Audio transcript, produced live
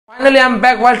Finally, I'm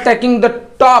back while taking the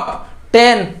top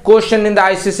 10 question in the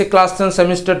ICSE class 10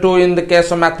 semester 2 in the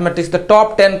case of mathematics. The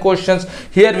top 10 questions.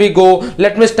 Here we go.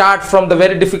 Let me start from the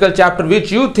very difficult chapter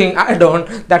which you think I don't.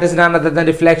 That is none other than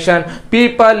reflection.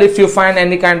 People, if you find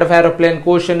any kind of aeroplane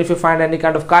question, if you find any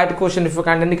kind of kite question, if you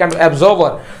find any kind of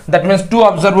observer, that means two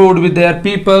observer would be there.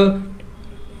 People,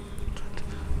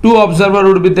 two observer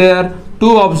would be there.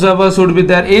 Two observers would be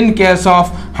there in case of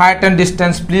height and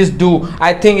distance. Please do.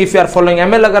 I think if you are following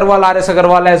ML Agarwal, RS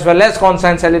Agarwal as well as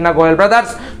Concise, Selina, Goyal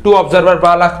brothers, two observer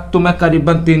वाला तुम्हें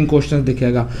करीबन 3 questions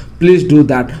दिखेगा. Please do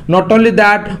that. Not only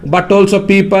that, but also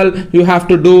people, you have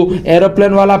to do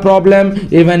aeroplane वाला problem.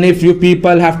 Even if you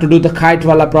people have to do the kite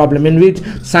वाला problem, in which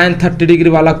sin 30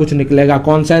 degree वाला कुछ निकलेगा.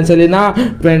 Concise, Selina,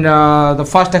 the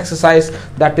first exercise,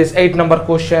 that is 8 number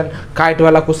question. Kite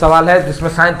वाला कुछ सवाल है जिसमें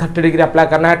sin 30 degree apply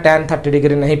करना है, tan 30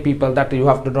 degree नहीं. People, that you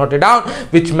have to note it down,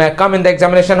 which may come in the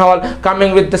examination hall,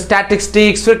 coming with the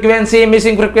statistics, frequency,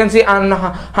 missing frequency, and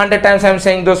 100 times I'm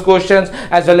saying those questions,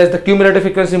 as well as the cumulative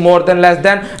frequency, more than, less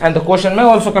than, and the question may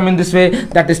also come in this way,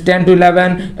 that is 10 to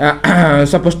 11,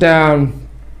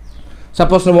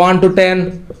 suppose 1 to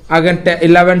 10, again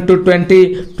 11 to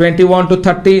 20, 21 to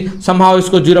 30, somehow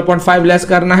इसको 0.5 less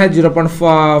करना है,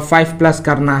 0.5 plus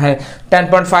करना है,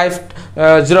 10.5,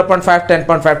 0.5,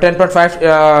 10.5, 10.5,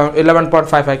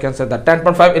 11.5, I can say that,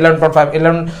 10.5, 11.5,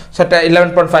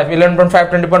 11.5, 11.5,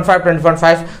 20.5,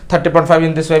 20.5, 30.5,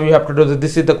 in this way we have to do this.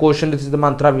 This is the question, this is the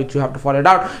mantra which you have to follow it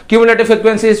out. Cumulative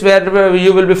frequency is where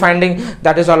you will be finding,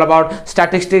 that is all about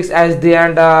statistics as the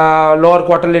and lower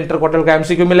quartile, interquartile का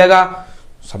MCQ मिलेगा.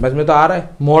 समझ में तो आ रहा है.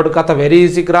 Mode का तो very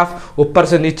easy graph, ऊपर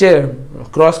से नीचे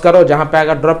क्रॉस करो, जहां पे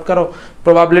आएगा ड्रॉप करो.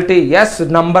 प्रोबेबिलिटी, यस,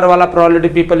 नंबर वाला probability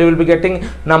people you will be getting,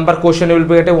 number question you will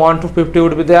be getting 1 to 50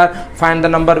 would be there. Find the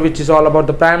number which is all about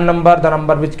the prime number, the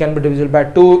number which can be divisible by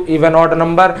 2, even odd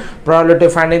number, probability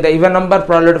finding the even number,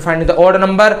 probability finding the odd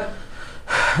number.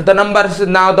 The numbers,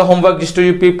 now the homework is to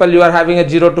you people, you are having a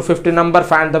 0 to 50 number,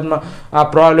 find the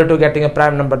probability to getting a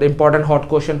prime number. The important hot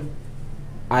question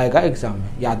आएगा exam में,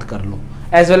 याद कर लो.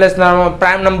 as well as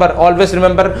prime number, always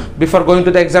remember before going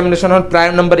to the examination on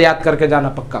prime number याद करके जाना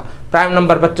पक्का. Prime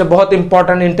number बच्चे बहुत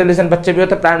इंपॉर्टेंट, इंटेलिजेंट बच्चे भी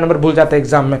होते हैं, प्राइम नंबर भूल जाते हैं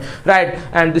एग्जाम में, right.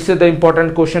 And this is the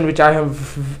important question which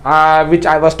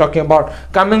I was talking about.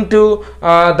 Coming to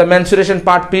the mensuration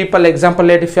part, people,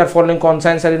 example 8, if you are following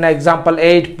conscience Selina example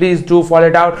 8, please do follow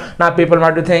it out. Now people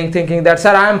might be thinking that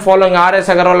sir I am following RS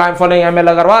Agarwal, I am following ML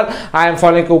Agarwal, I am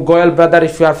following Goyal brother.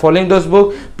 If you are following those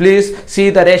book, please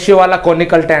see the ratio वाला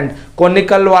conical tend.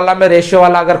 Conical वाला में ratio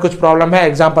वाला अगर कुछ problem है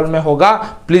example में होगा,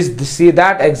 please see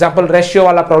that example ratio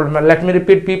वाला प्रॉब्लम है. Let me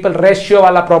repeat people, ratio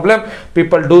wala problem,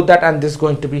 people do that and this is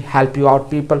going to be help you out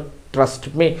people, trust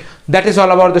me. That is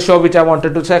all about the show which I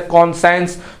wanted to say.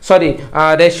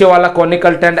 Ratio wala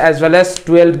conical tend as well as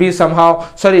 12b somehow,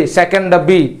 second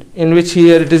B, in which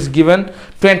here it is given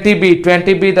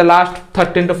 20b, the last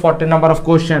 13 to 14 number of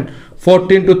question,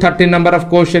 14 to 13 number of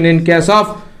question in case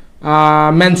of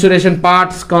mensuration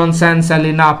parts, Concise,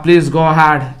 Selina, please go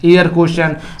ahead. Year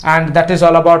question, and that is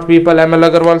all about people. ML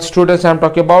Agarwal students I am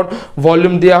talking about.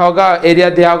 Volume दिया होगा, area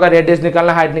दिया होगा, radius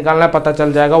निकालना, height निकालना, पता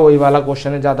चल जाएगा, वही वाला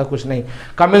क्वेश्चन है, ज्यादा कुछ नहीं.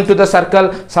 Coming to the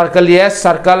circle, yes,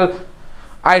 circle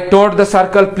I told the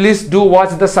circle, please do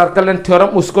watch the circle and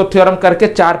theorem. उसको theorem करके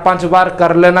 4-5 बार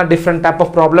कर लेना. different type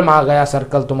of problem आ गया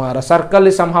circle तुम्हारा. circle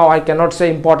is somehow I cannot say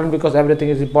important because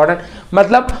everything is important.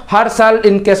 मतलब हर साल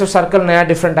in case of circle नया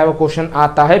different type of question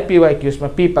आता है PYQs में.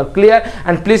 people clear,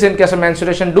 and please in case of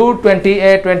mensuration do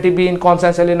 20A, 20B in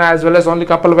Concise, Selina, as well as only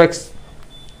couple of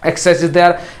exercises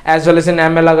there, as well as in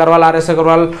ML Agarwal, RS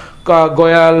Agarwal,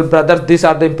 Goyal brothers. These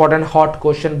are the important hot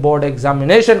question board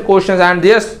examination questions,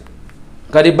 and yes,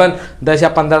 करीबन 10 या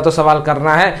 15 तो सवाल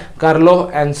करना है, कर लो,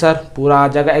 answer पूरा आ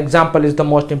जाएगा. Example is the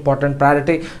most important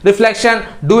priority. Reflection,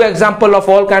 do example of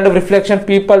all kind of reflection.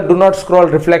 People do not scroll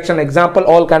reflection example,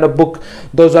 all kind of book,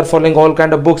 those are following all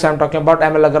kind of books. I am talking about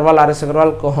ML Agarwal, RS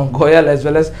Agarwal, Goyal, as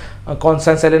well as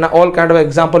Concise, Selina, all kind of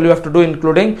example you have to do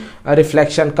including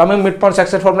reflection. Coming midpoint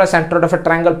section formula, center of a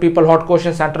triangle, people, hot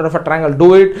question, center of a triangle,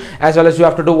 do it, as well as you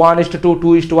have to do 1:2,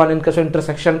 2:1 in case of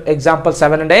intersection, example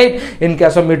 7 and 8 in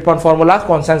case of midpoint formula.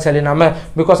 Concise, Selina में,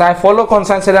 because I follow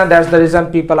Concise, Selina, that's the reason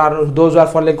people are, those who are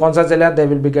following Concise, Selina, they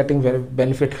will be getting very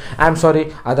benefit. I'm sorry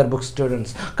other book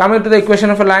students. Coming to the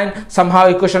equation of a line, somehow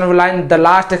equation of a line, the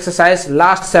last exercise,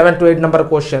 last 7 to 8 number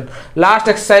question, last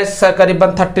exercise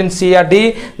करीबन 13C या D,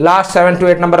 last 7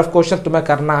 to 8 number of question तुम्हें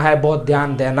करना है, बहुत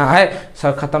ध्यान देना है.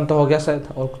 Sir खत्म तो हो गया शायद,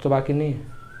 और कुछ तो बाकी नहीं है.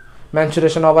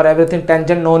 mensuration over everything.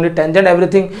 Tangent, no need. Tangent,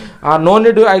 everything, no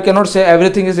need. I cannot say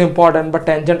everything is important, but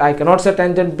tangent, I cannot say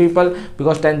tangent people,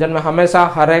 because tangent में हमेशा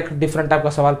हर एक different type का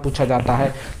सवाल पूछा जाता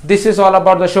है. This is all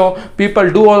about the show.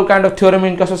 People do all kind of theorem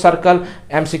in case of circle.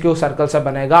 MCQ circle से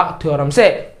बनेगा, theorem से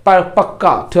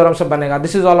पक्का theorem से बनेगा.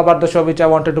 This is all about the show which I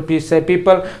wanted to please say.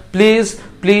 People, please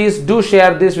do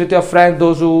share this with your friends,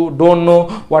 those who don't know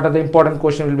what are the important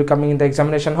questions will be coming in the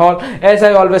examination hall. As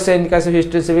I always say in case of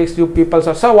history, civics, you people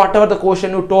say, so whatever the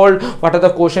question you told, what are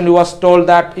the question you was told,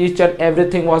 that each and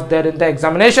everything was there in the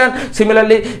examination.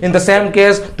 Similarly, in the same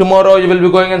case, tomorrow you will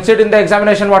be going and sit in the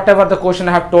examination, whatever the question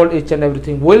I have told, each and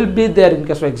everything will be there in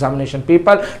case of examination.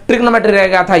 People, trigonometry रह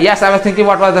गया था. Yes, I was thinking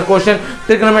what was the question.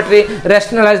 Trigonometry,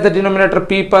 rationalize the denominator.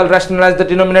 People, rationalize the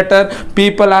denominator.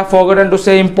 People, I have forgotten to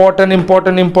say important,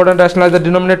 rationalize the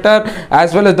denominator,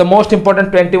 as well as the most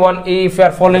important 21E. If you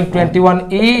are following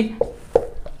 21E,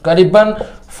 Kariban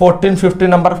 14-15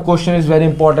 number of question is very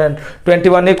important.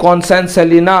 21E Concise,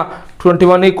 Selina.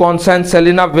 21E Concise,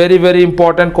 Selina, very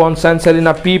important. Concise,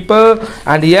 Selina, people.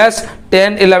 And yes,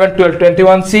 10, 11, 12.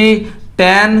 21C,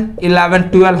 10,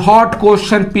 11, 12. Hot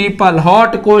question, people.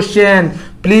 Hot question.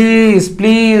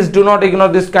 Please do not ignore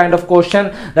this kind of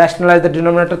question. Rationalize the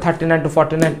denominator 39 to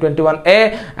 49,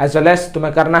 21A, as well as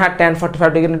तुम्हें करना है tan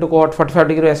 45 degree into cot 45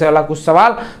 degree, ऐसे वाला कुछ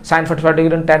सवाल. Sin 45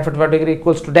 degree and tan 45 degree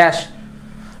equals to dash.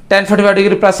 tan 45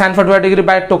 degree plus sin 45 degree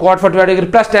by to cot 45 degree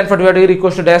plus tan 45 degree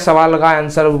equals to dash. सवाल का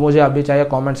answer मुझे अभी चाहिए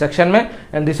comment section में.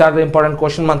 And these are the important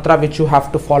question mantra which you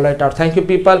have to follow it out. Thank you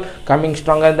people. Coming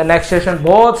stronger in the next session.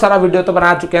 बहुत सारा video तो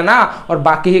बना चुके हैं ना, और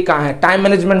बाकी ही कहाँ है. Time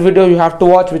management video you have to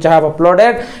watch which I have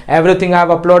uploaded. Everything I have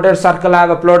uploaded. Circle I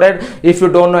have uploaded. If you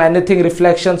don't know anything,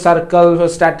 reflection, circle,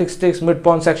 statistics,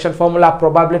 midpoint section, formula,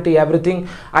 probability, everything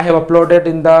I have uploaded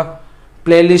in the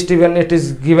playlist. Even it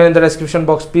is given in the description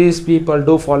box. Please people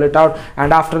do follow it out.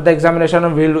 And after the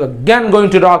examination we'll again going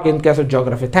to rock in case of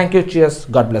geography. Thank you. Cheers.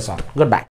 God bless all. Goodbye.